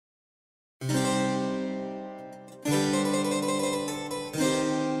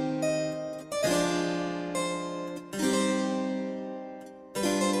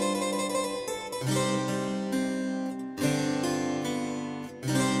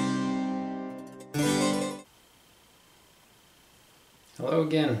Hello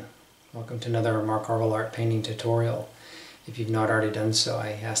again. Welcome to another Marc Harvill art painting tutorial. If you've not already done so,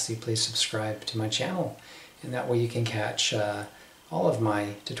 I ask that you please subscribe to my channel, and that way you can catch all of my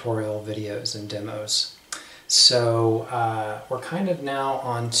tutorial videos and demos. So we're kind of now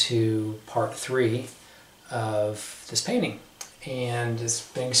on to part 3 of this painting, and it's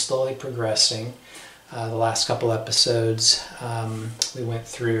been slowly progressing. The last couple episodes we went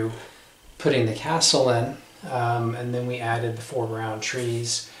through putting the castle in, and then we added the foreground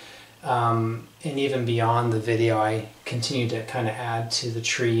trees, and even beyond the video I continued to kind of add to the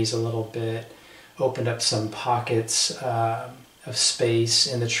trees a little bit, opened up some pockets of space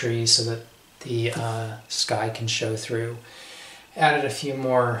in the trees so that the sky can show through, added a few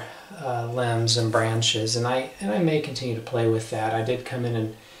more limbs and branches, and I may continue to play with that. I did come in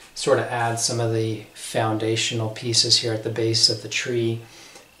and sort of add some of the foundational pieces here at the base of the tree,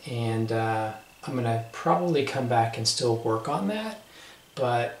 and I'm going to probably come back and still work on that,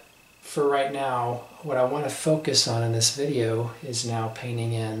 but for right now what I want to focus on in this video is now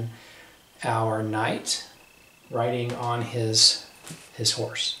painting in our knight riding on his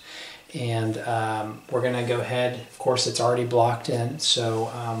horse. And we're going to go ahead, of course it's already blocked in, so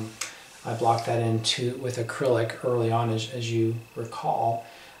I blocked that in with acrylic early on, as you recall,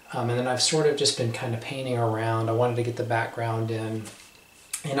 and then I've sort of just been kind of painting around. I wanted to get the background in,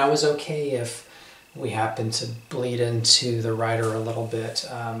 and I was okay if we happen to bleed into the rider a little bit.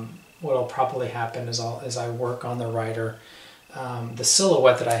 What will probably happen is as I work on the rider, the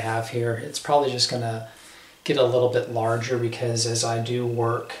silhouette that I have here, it's probably just going to get a little bit larger, because as I do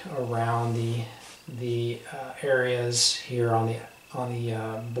work around the areas here on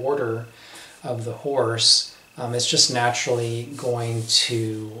the border of the horse, it's just naturally going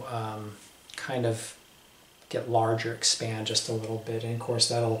to kind of get larger, expand just a little bit, and of course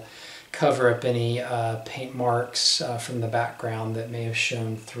that'll cover up any paint marks from the background that may have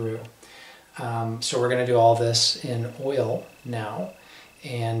shown through. So we're going to do all this in oil now,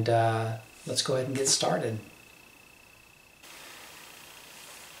 and let's go ahead and get started.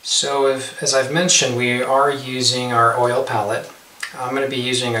 So as I've mentioned, we are using our oil palette. I'm going to be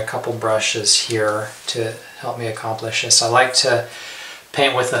using a couple brushes here to help me accomplish this. I like to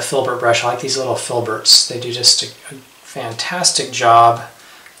paint with a filbert brush. I like these little filberts. They do just a fantastic job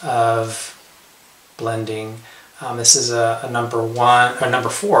of blending. This is a number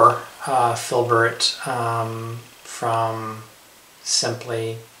 4 filbert from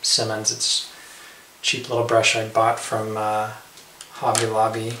Simply Simmons. It's a cheap little brush I bought from Hobby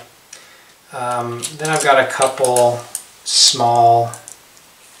Lobby. Then I've got a couple small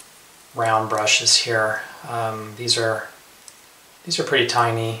round brushes here. These are pretty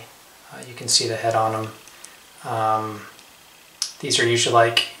tiny. You can see the head on them. These are usually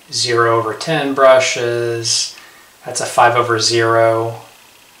like 0/10 brushes. That's a 5/0.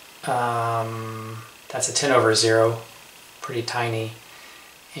 That's a 10/0. Pretty tiny.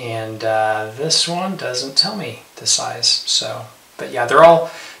 And this one doesn't tell me the size. So, but yeah, they're all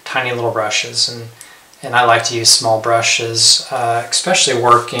tiny little brushes, and I like to use small brushes, especially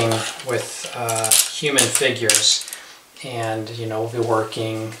working with human figures. And you know, we'll be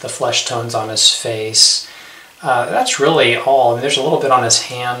working the flesh tones on his face. That's really all. I mean, there's a little bit on his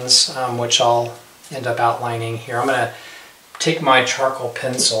hands, which I'll end up outlining here. I'm going to take my charcoal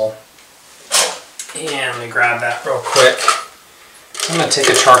pencil, and let me grab that real quick. I'm going to take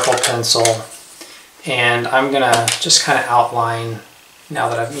a charcoal pencil, and I'm going to just kind of outline, now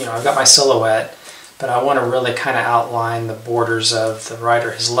that I've got my silhouette, but I want to really kind of outline the borders of the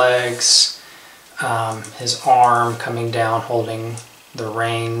rider, his legs, his arm coming down holding the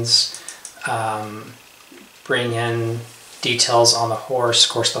reins, bring in details on the horse. Of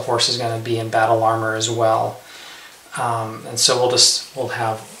course, the horse is going to be in battle armor as well, and so we'll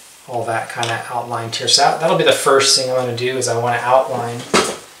have all that kind of outlined here. So that'll be the first thing I'm going to do, is I want to outline,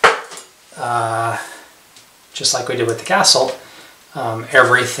 just like we did with the castle,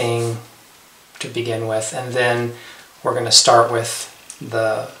 everything to begin with, and then we're going to start with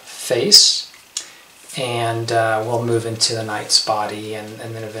the face, and we'll move into the knight's body, and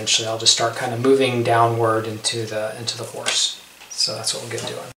then eventually I'll just start kind of moving downward into the horse. So that's what we'll get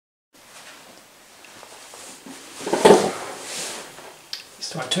doing.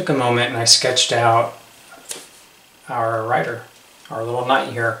 So I took a moment and I sketched out our rider, our little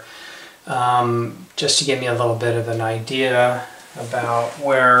knight here, just to give me a little bit of an idea about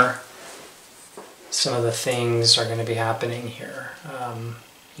where some of the things are going to be happening here.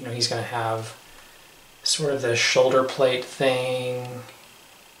 You know, he's going to have sort of the shoulder plate thing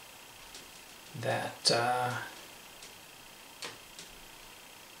that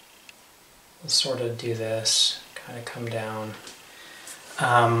will sort of do this, kind of come down.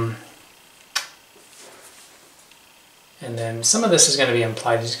 And then some of this is going to be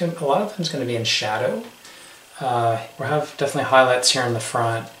implied. A lot of it is going to be in shadow. We'll have definitely highlights here in the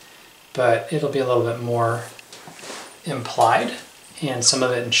front, but it'll be a little bit more implied, and some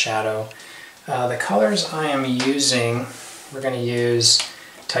of it in shadow. The colors I am using, we're going to use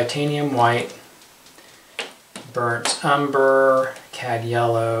titanium white, burnt umber, cad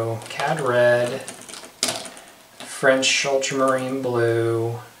yellow, cad red, French ultramarine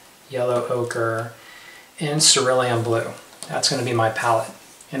blue, yellow ochre, and cerulean blue. That's going to be my palette.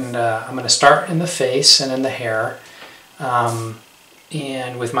 And I'm going to start in the face and in the hair.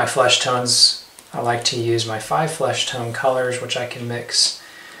 And with my flesh tones, I like to use my 5 flesh tone colors, which I can mix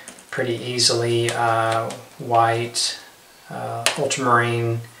pretty easily. White,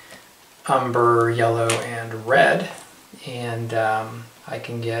 ultramarine, umber, yellow, and red. And I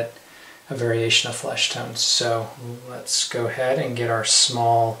can get a variation of flesh tones. So let's go ahead and get our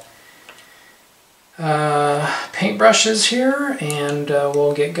small paintbrushes here, and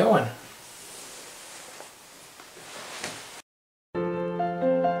we'll get going.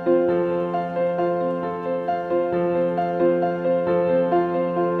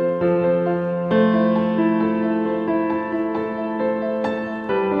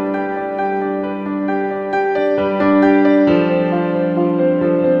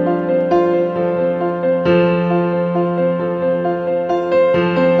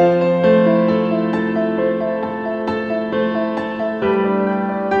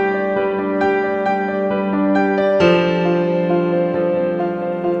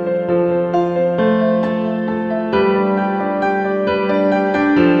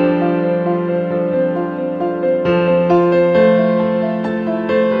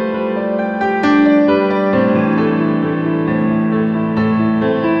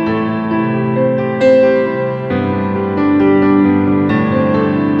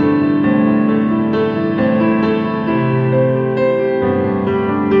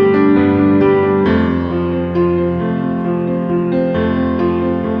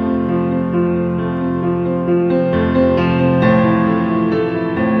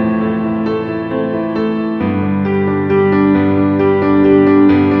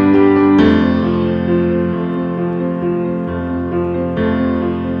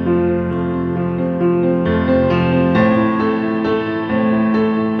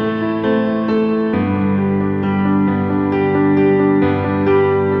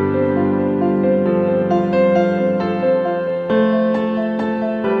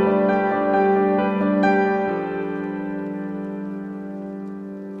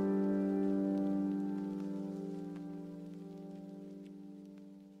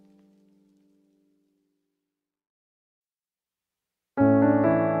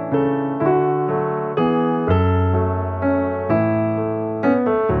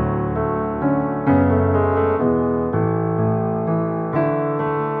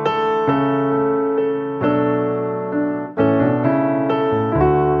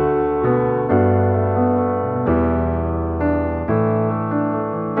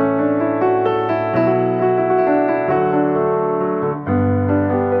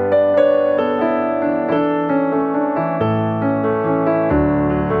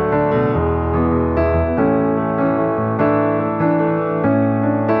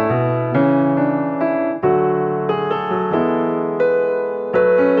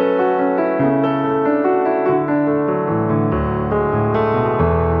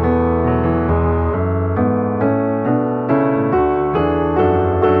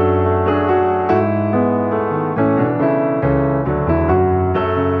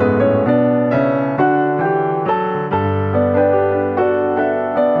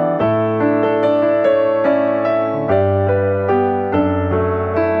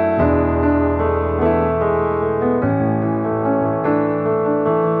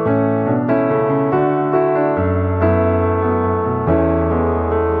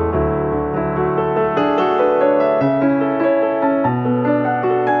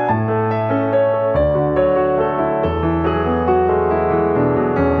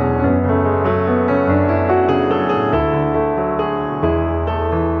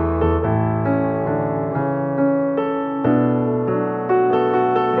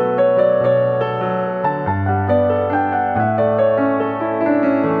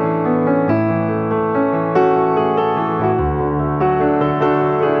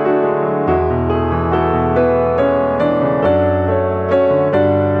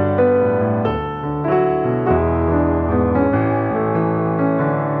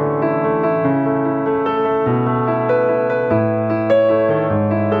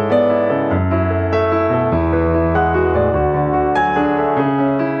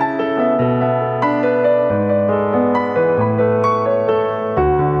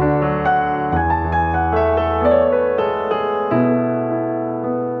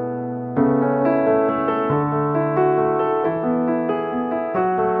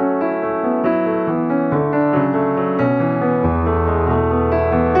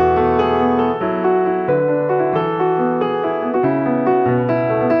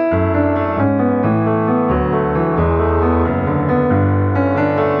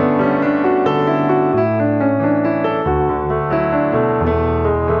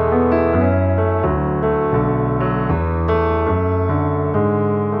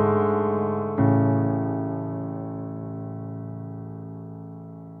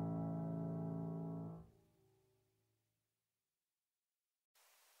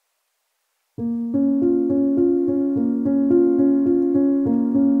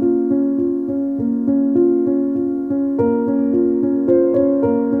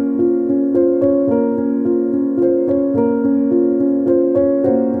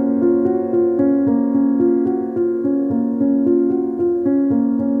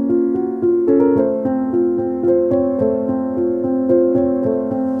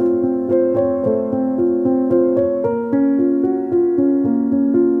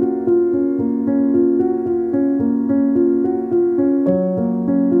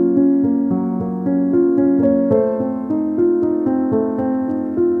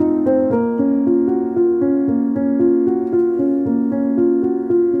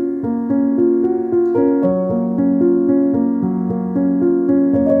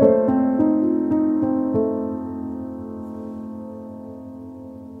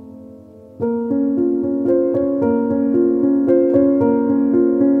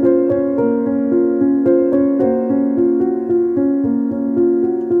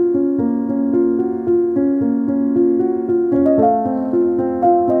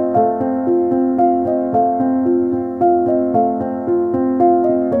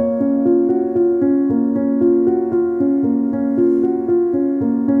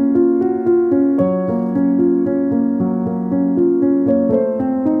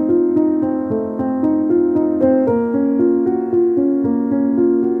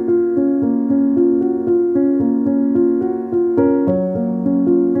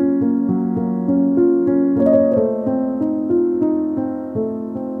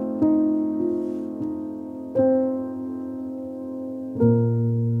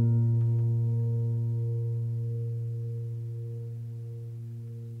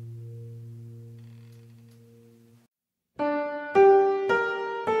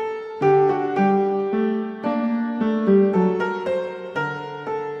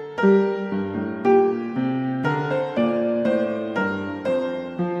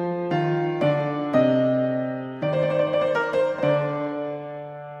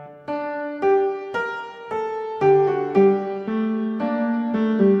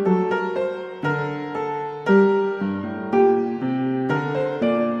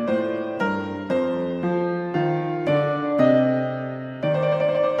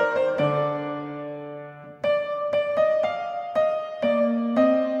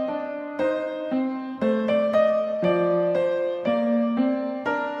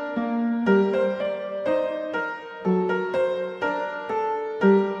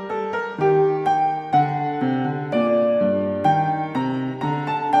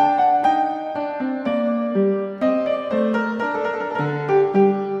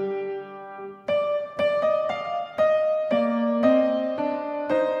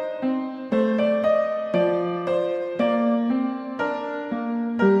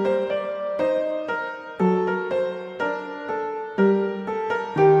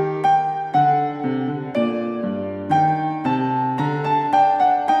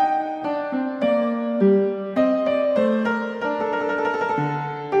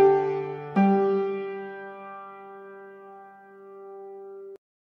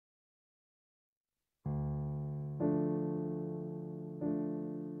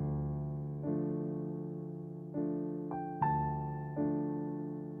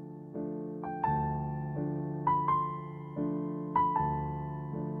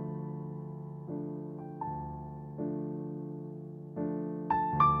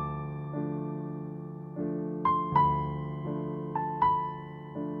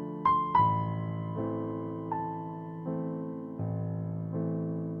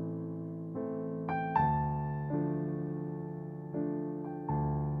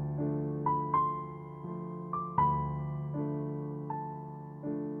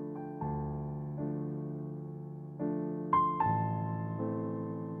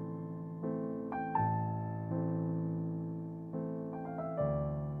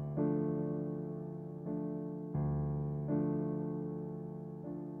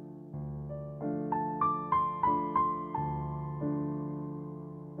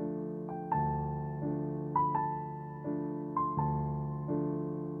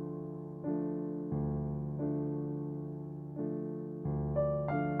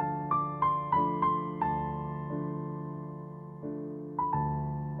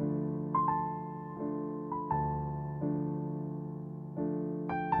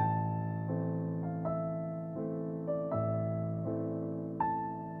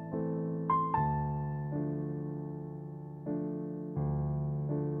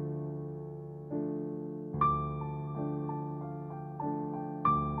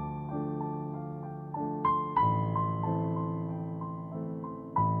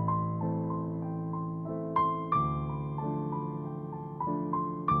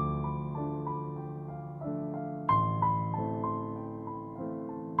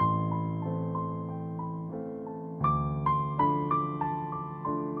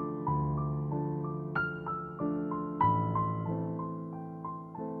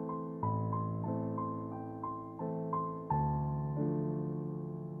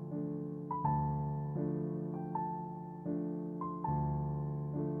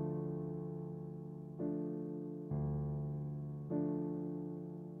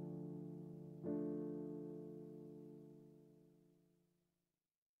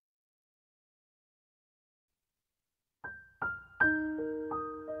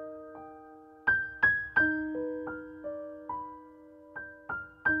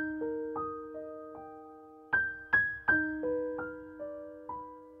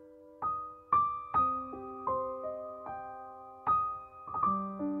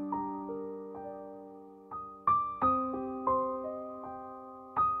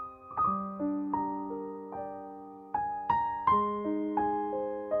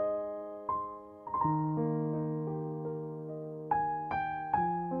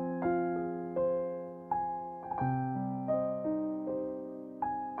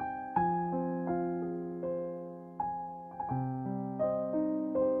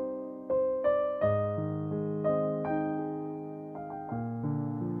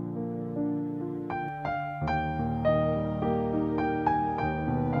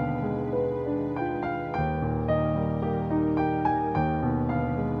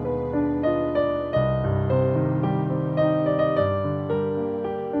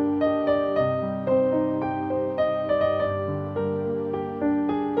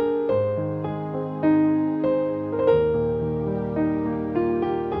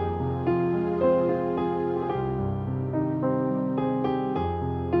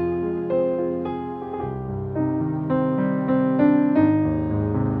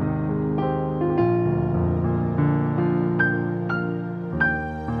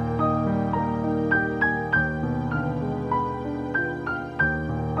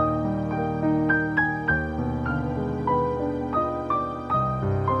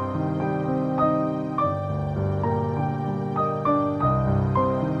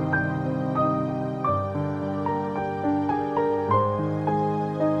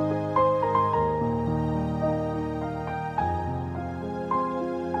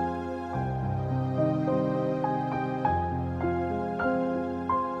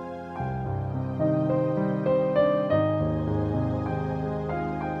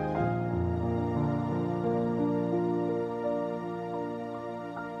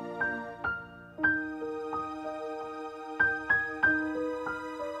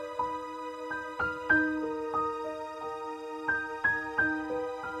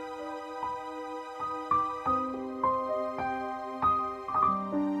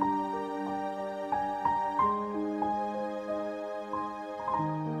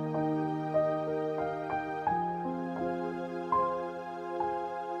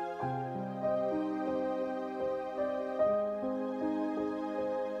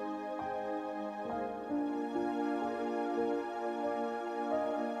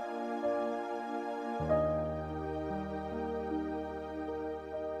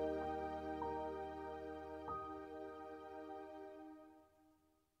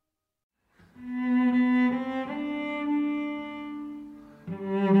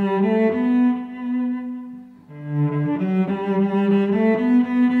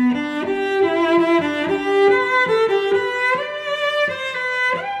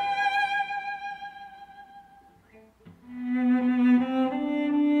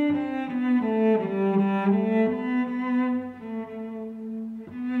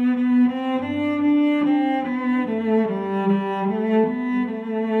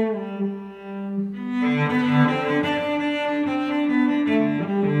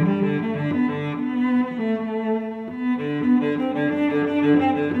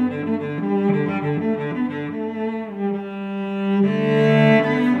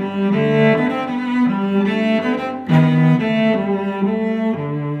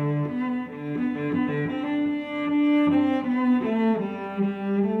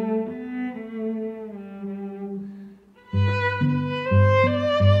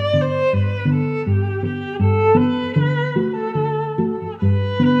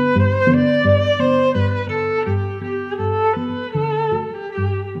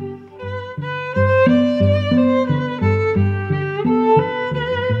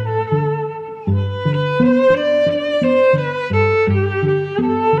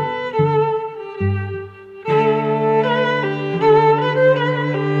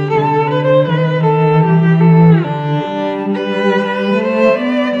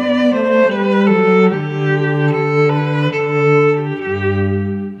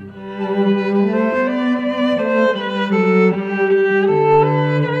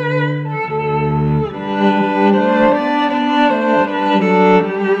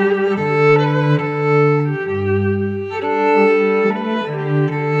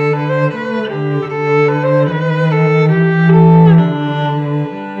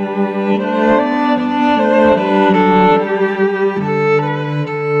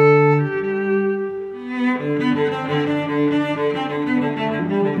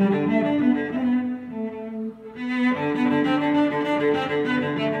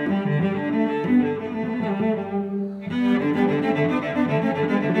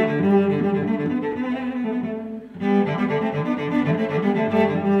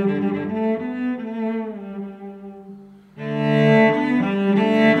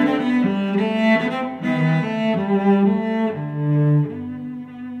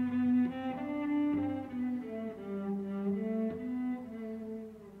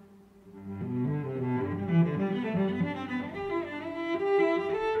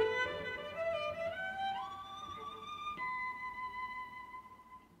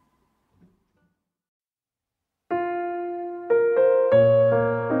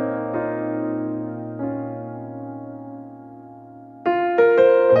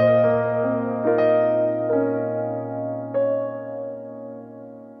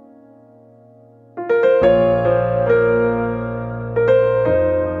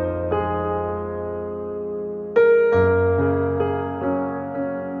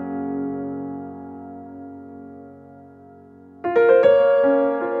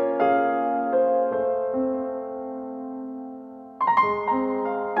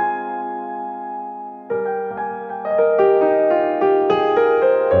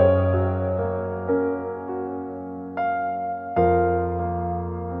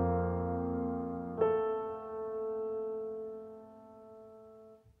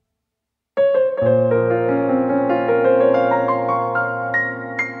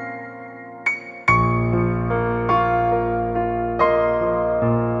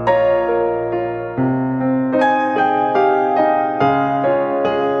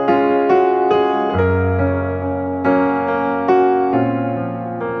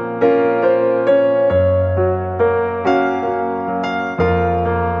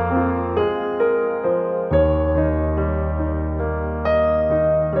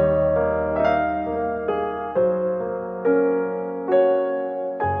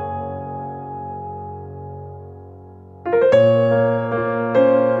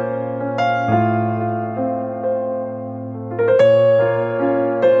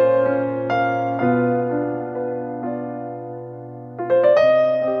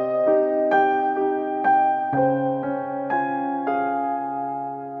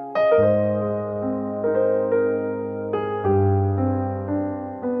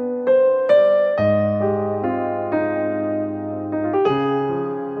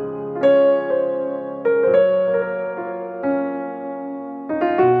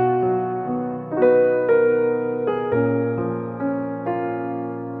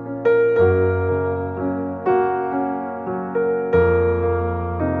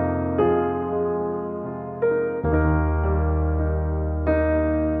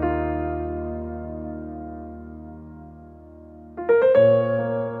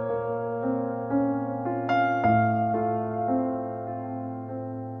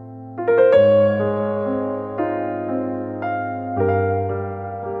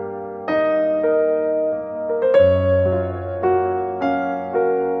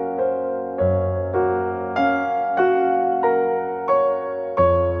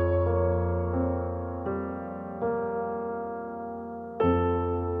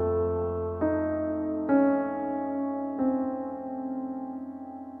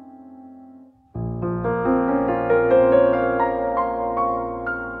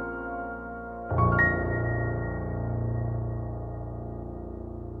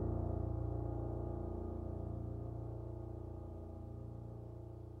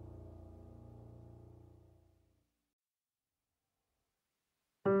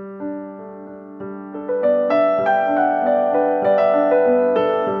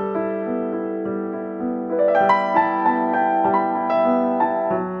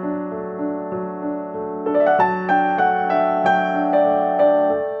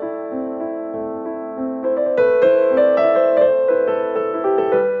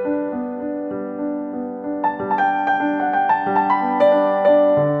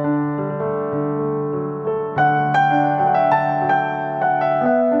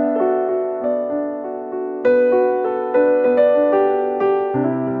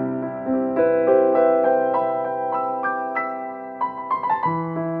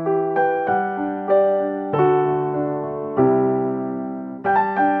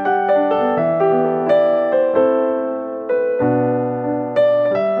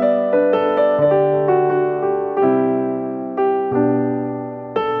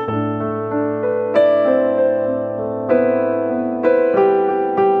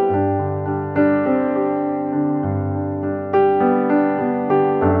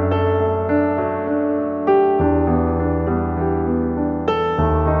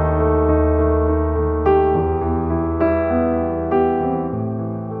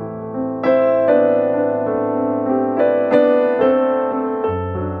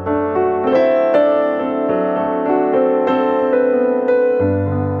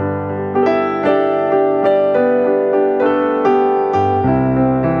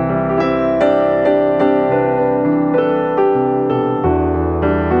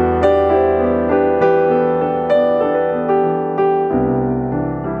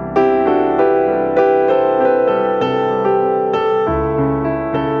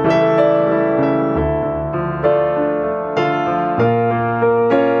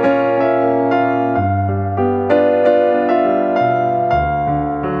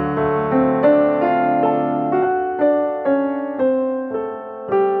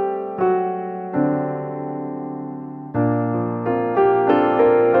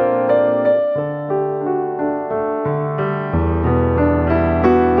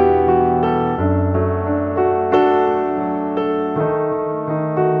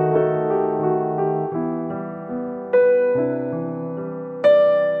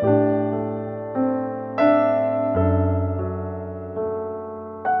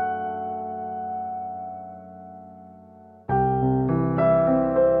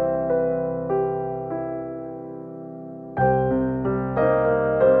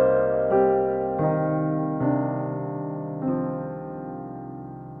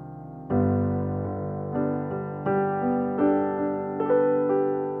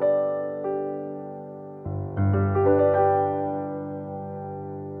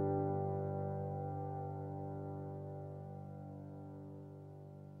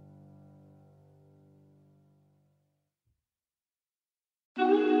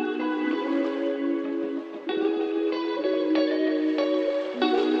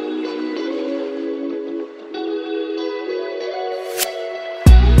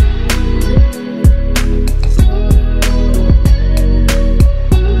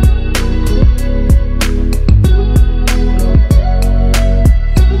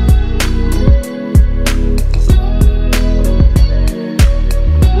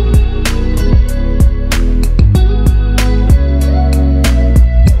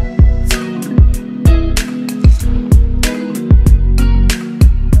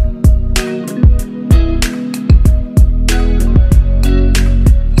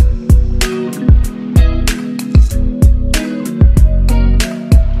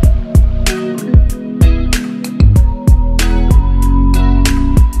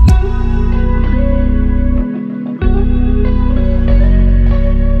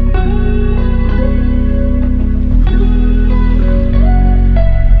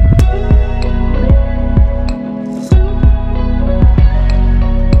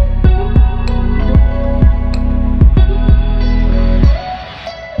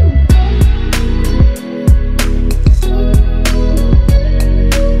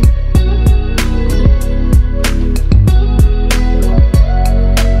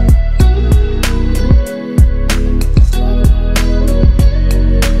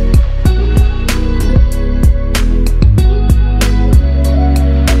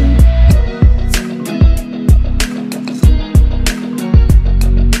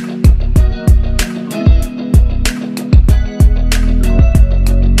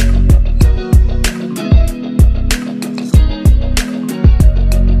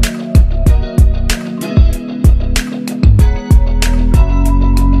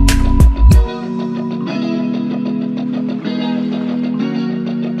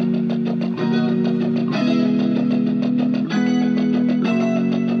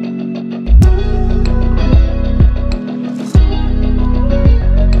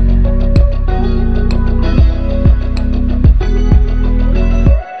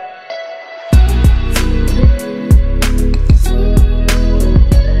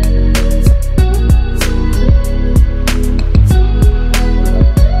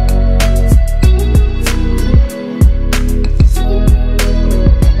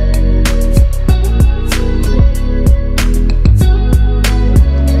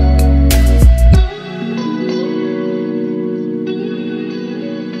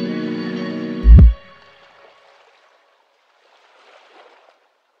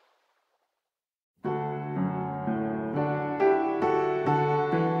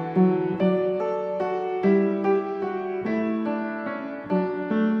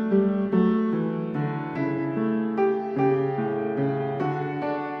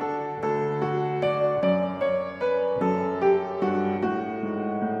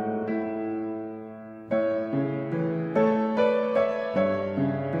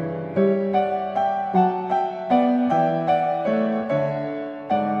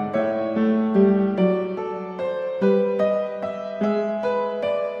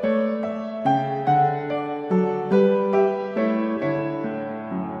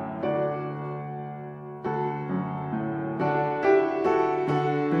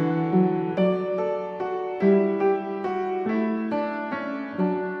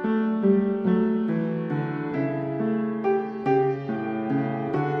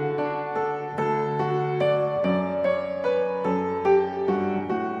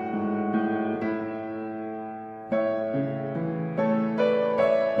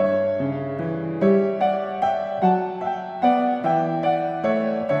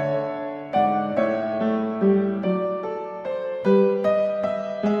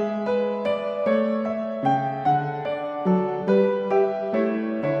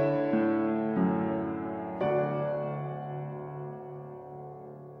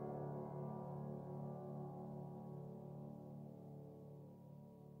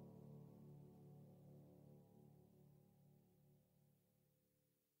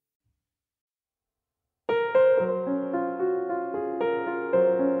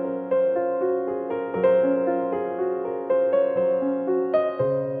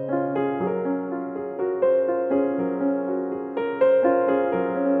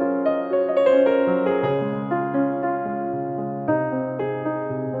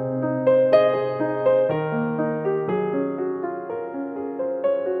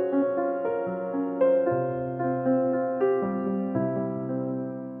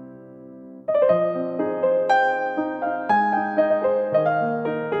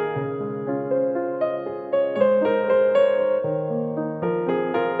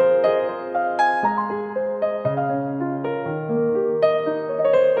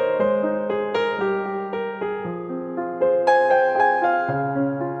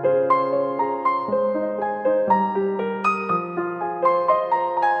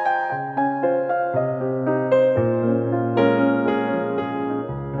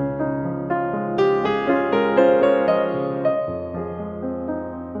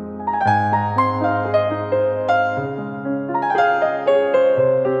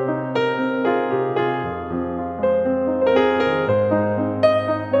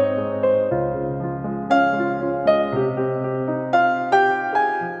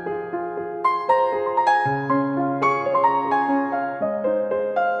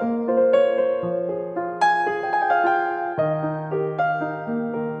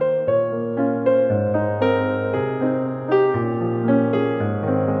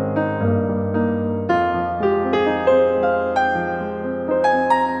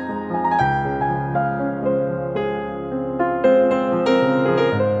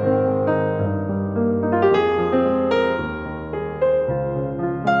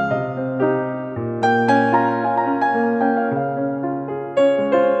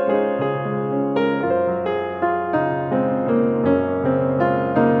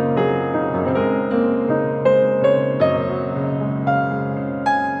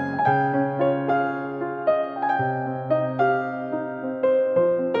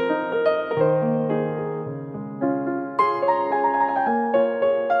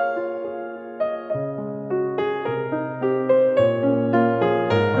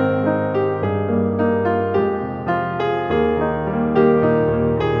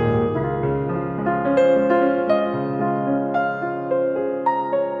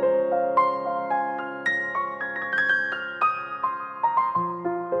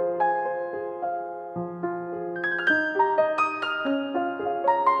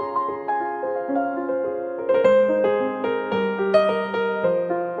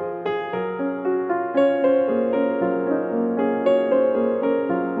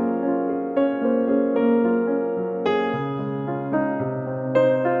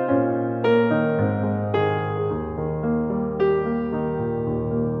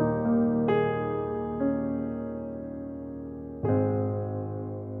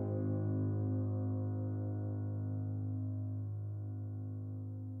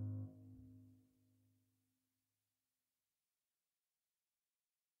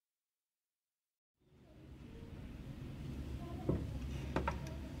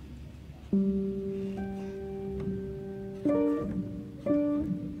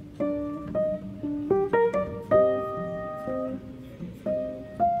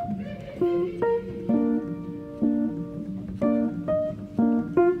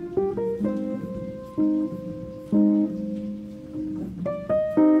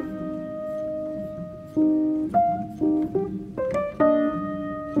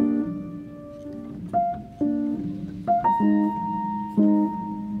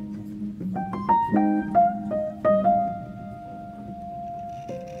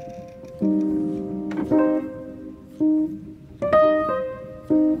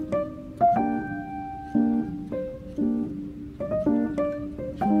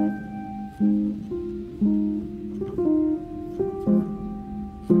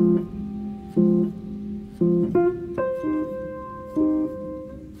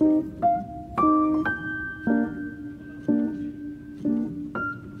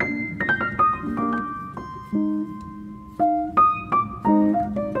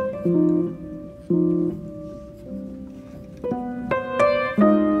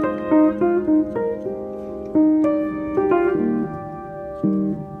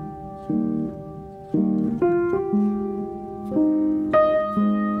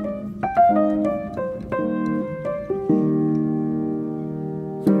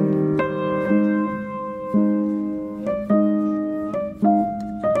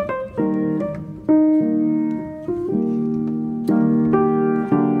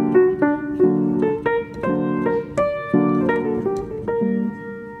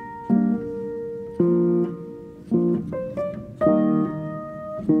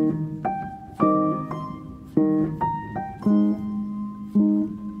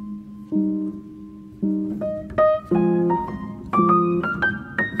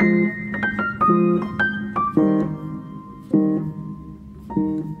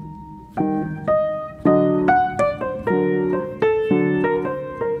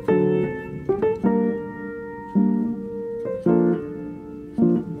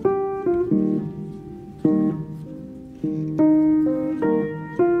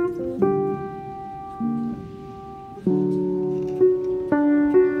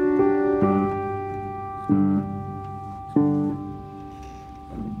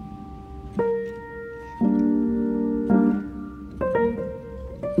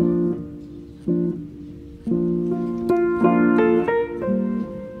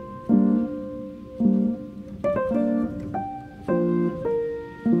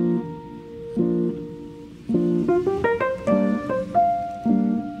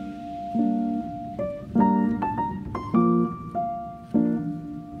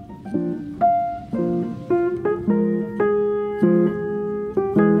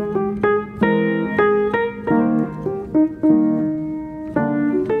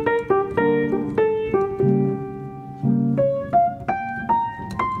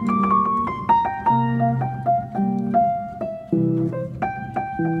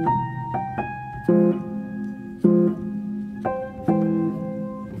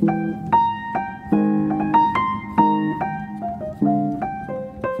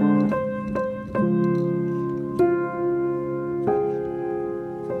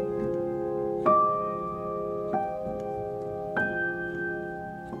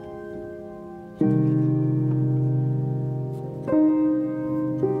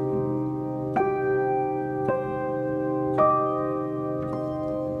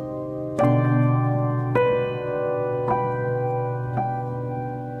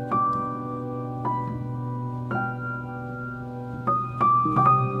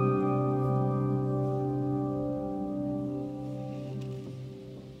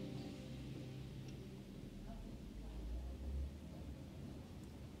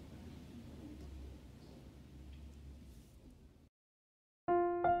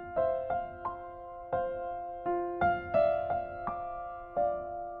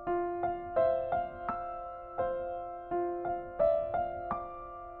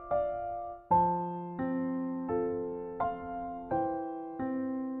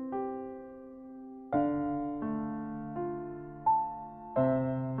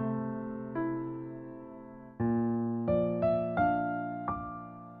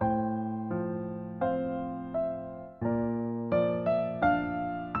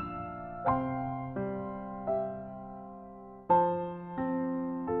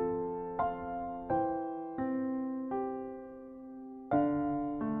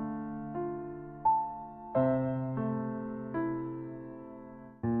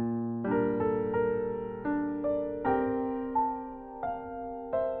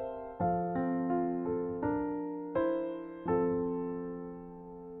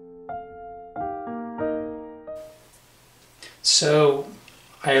 So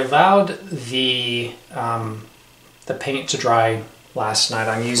I allowed the paint to dry last night.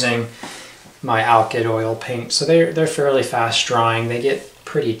 I'm using my Alkyd oil paint, so they're fairly fast drying. They get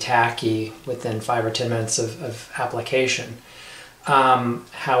pretty tacky within 5 or 10 minutes of application.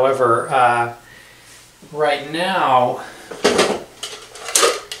 However, right now,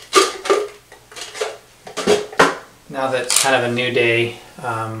 now that it's kind of a new day,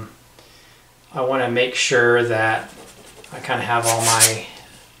 I want to make sure that I kind of have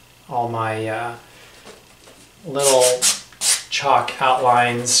all my little chalk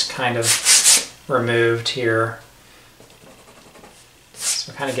outlines kind of removed here.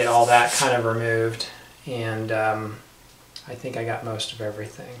 So kind of get all that kind of removed, and I think I got most of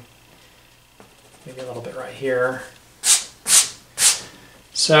everything. Maybe a little bit right here.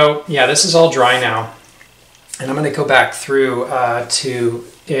 So yeah, this is all dry now, and I'm going to go back through to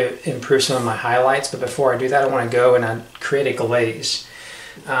improve some of my highlights, but before I do that I want to go and create a glaze.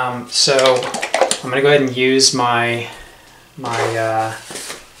 So I'm going to go ahead and use my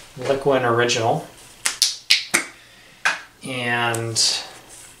Liquid Original, And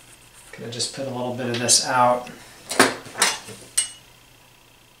I'm gonna just put a little bit of this out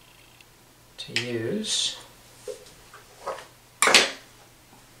to use.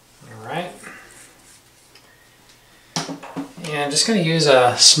 All right. And I'm just going to use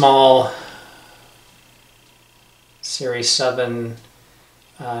a small Series 7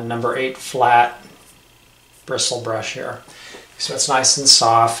 number 8 flat bristle brush here. So it's nice and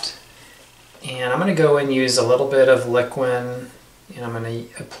soft. And I'm going to go and use a little bit of liquid, and I'm going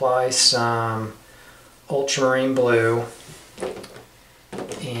to apply some ultramarine blue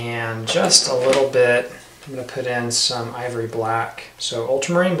and just a little bit. I'm going to put in some ivory black. So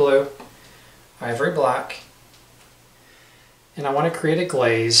ultramarine blue, ivory black, and I want to create a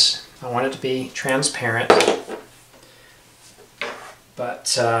glaze. I want it to be transparent,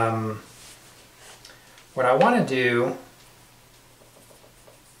 but what I want to do,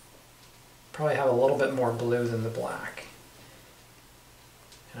 probably have a little bit more blue than the black,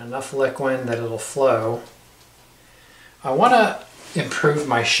 and enough liquid that it'll flow. I want to improve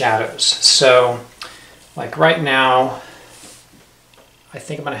my shadows. So like right now, I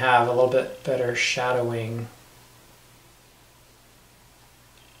think I'm going to have a little bit better shadowing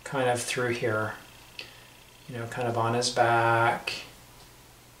kind of through here, you know, kind of on his back.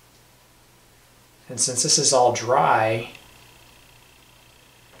 And since this is all dry,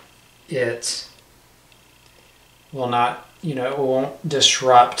 it will not, you know, it won't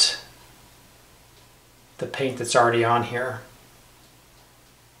disrupt the paint that's already on here.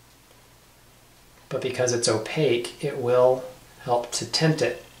 But because it's opaque, it will help to tint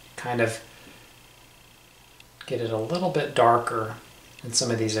it, kind of get it a little bit darker in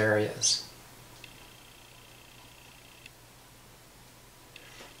some of these areas.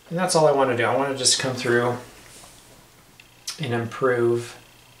 And that's all I want to do. I want to just come through and improve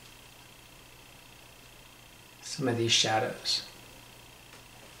some of these shadows,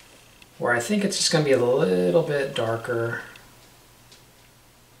 where I think it's just going to be a little bit darker.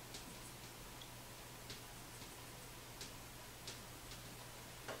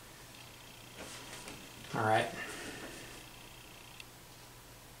 All right.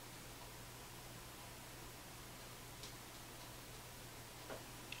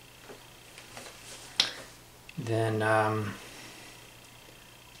 Then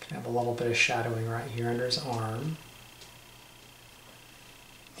can have a little bit of shadowing right here under his arm,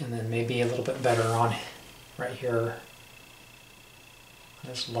 and then maybe a little bit better on right here on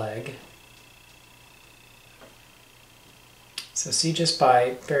his leg. So see, just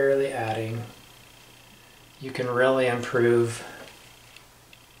by barely adding, you can really improve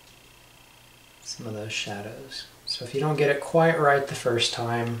some of those shadows. So if you don't get it quite right the first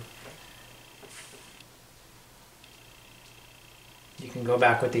time, you can go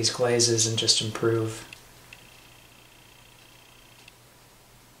back with these glazes and just improve.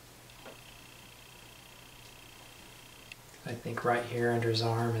 I think right here under his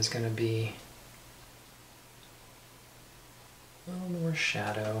arm is going to be a little more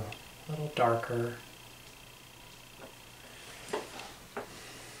shadow, a little darker.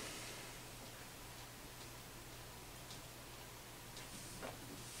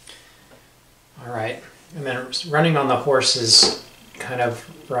 All right, and then running on the horse's kind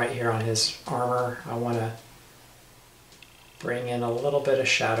of right here on his armor, I want to bring in a little bit of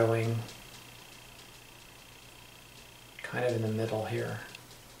shadowing kind of in the middle here.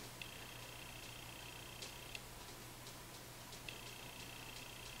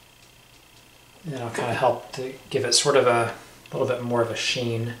 And it'll kind of help to give it sort of a little bit more of a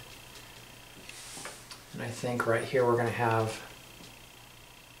sheen. And I think right here we're going to have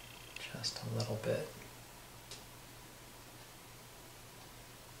just a little bit.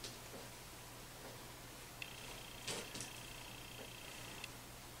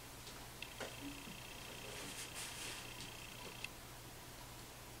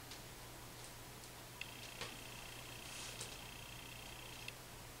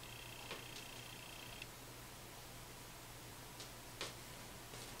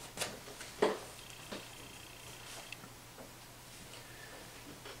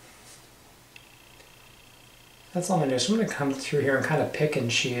 That's all I'm going to do. So I'm going to come through here and kind of pick and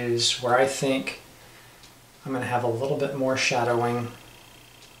choose where I think I'm going to have a little bit more shadowing.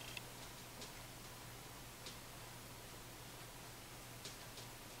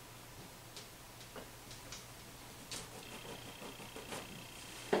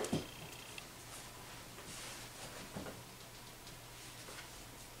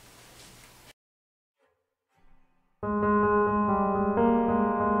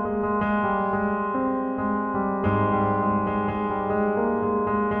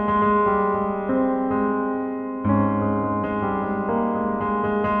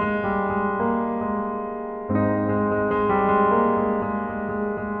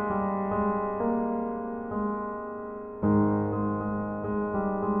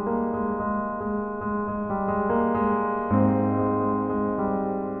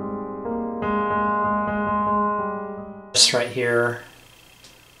 This right here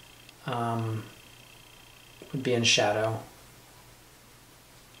would be in shadow.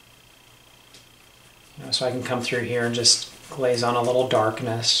 You know, so I can come through here and just glaze on a little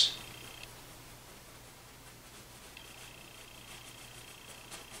darkness.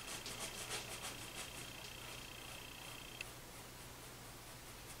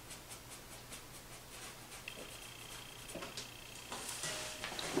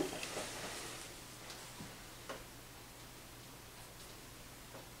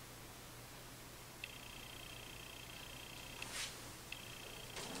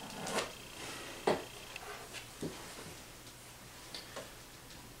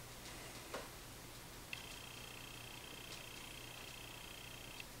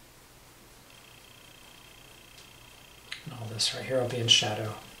 All this right here will be in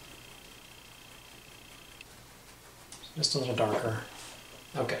shadow. Just a little darker.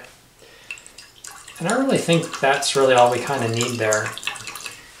 Okay. And I really think that's really all we kind of need there.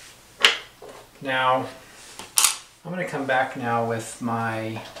 Now, I'm going to come back now with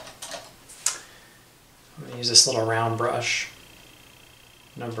I'm going to use this little round brush.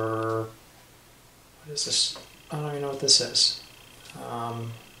 What is this? I don't even know what this is.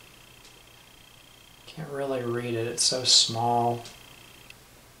 Can't really read it, it's so small.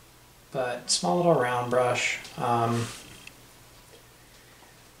 But small little round brush. I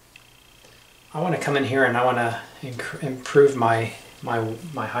want to come in here and I want to improve my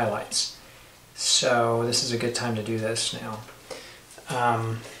highlights. So this is a good time to do this now.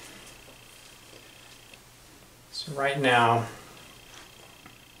 So right now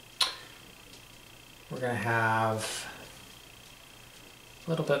we're going to have a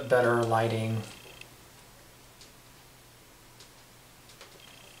little bit better lighting.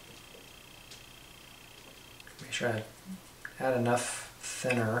 Make sure I add enough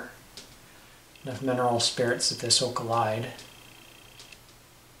thinner, enough mineral spirits that this will collide.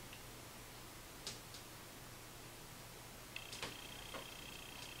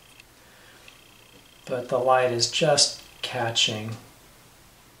 But the light is just catching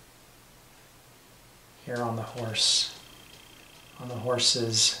here on the horse's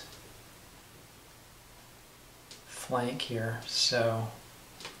flank here. So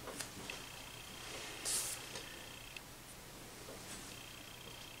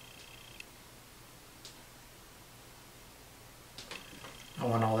I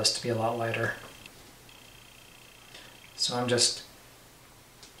want all this to be a lot lighter. So I'm just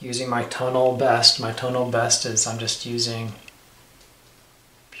using my tonal best. My tonal best is I'm just using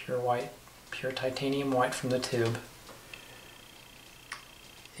pure white, pure titanium white from the tube.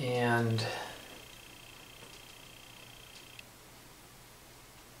 And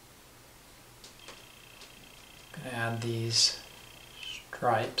I'm going to add these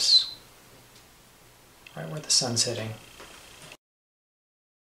stripes right where the sun's hitting.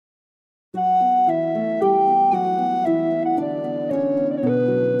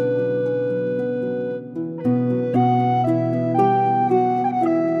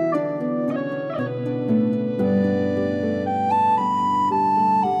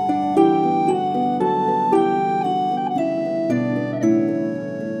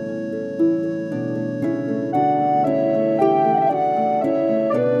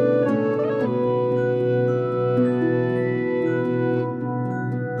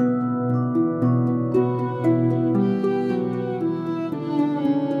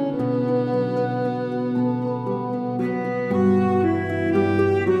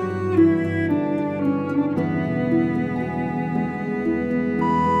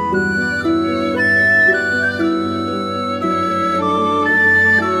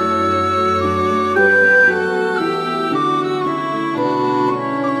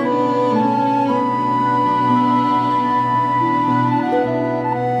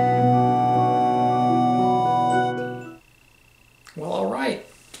 Well, all right,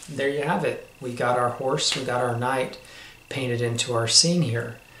 there you have it. We got our horse, we got our knight painted into our scene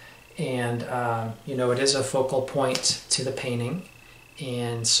here. And, you know, it is a focal point to the painting.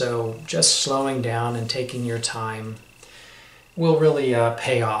 And so just slowing down and taking your time will really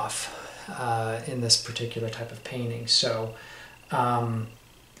pay off in this particular type of painting. So I'm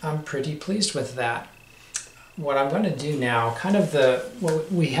pretty pleased with that. What I'm going to do now, kind of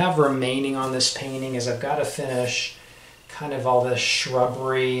what we have remaining on this painting is I've got to finish kind of all the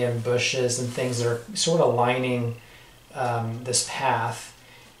shrubbery and bushes and things that are sort of lining this path.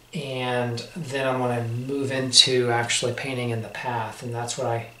 And then I'm going to move into actually painting in the path. And that's what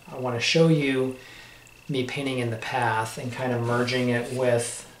I want to show you, me painting in the path and kind of merging it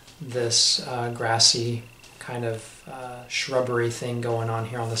with this grassy kind of shrubbery thing going on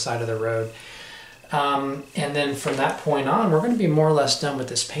here on the side of the road. And then from that point on, we're going to be more or less done with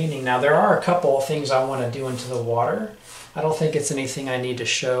this painting. Now there are a couple of things I want to do into the water. I don't think it's anything I need to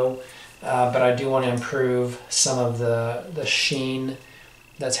show, but I do want to improve some of the sheen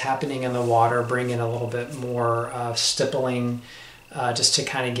that's happening in the water, bring in a little bit more stippling, just to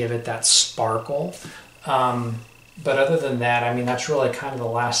kind of give it that sparkle. But other than that, I mean, that's really kind of the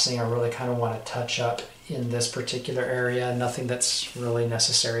last thing I really kind of want to touch up in this particular area. Nothing that's really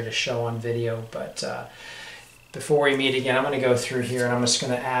necessary to show on video, but before we meet again, I'm going to go through here and I'm just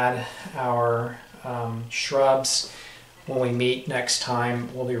going to add our shrubs. When we meet next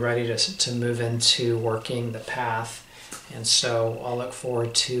time, we'll be ready to move into working the path, and so I'll look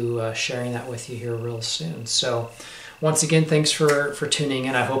forward to sharing that with you here real soon. So once again, thanks for tuning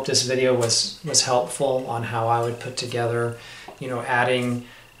in. I hope this video was helpful on how I would put together, you know, adding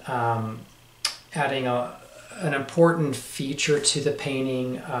an important feature to the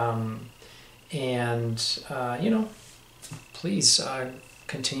painting, and you know, please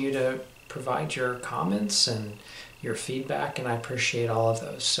continue to provide your comments and your feedback, and I appreciate all of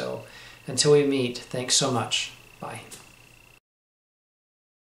those. So until we meet, thanks so much. Bye.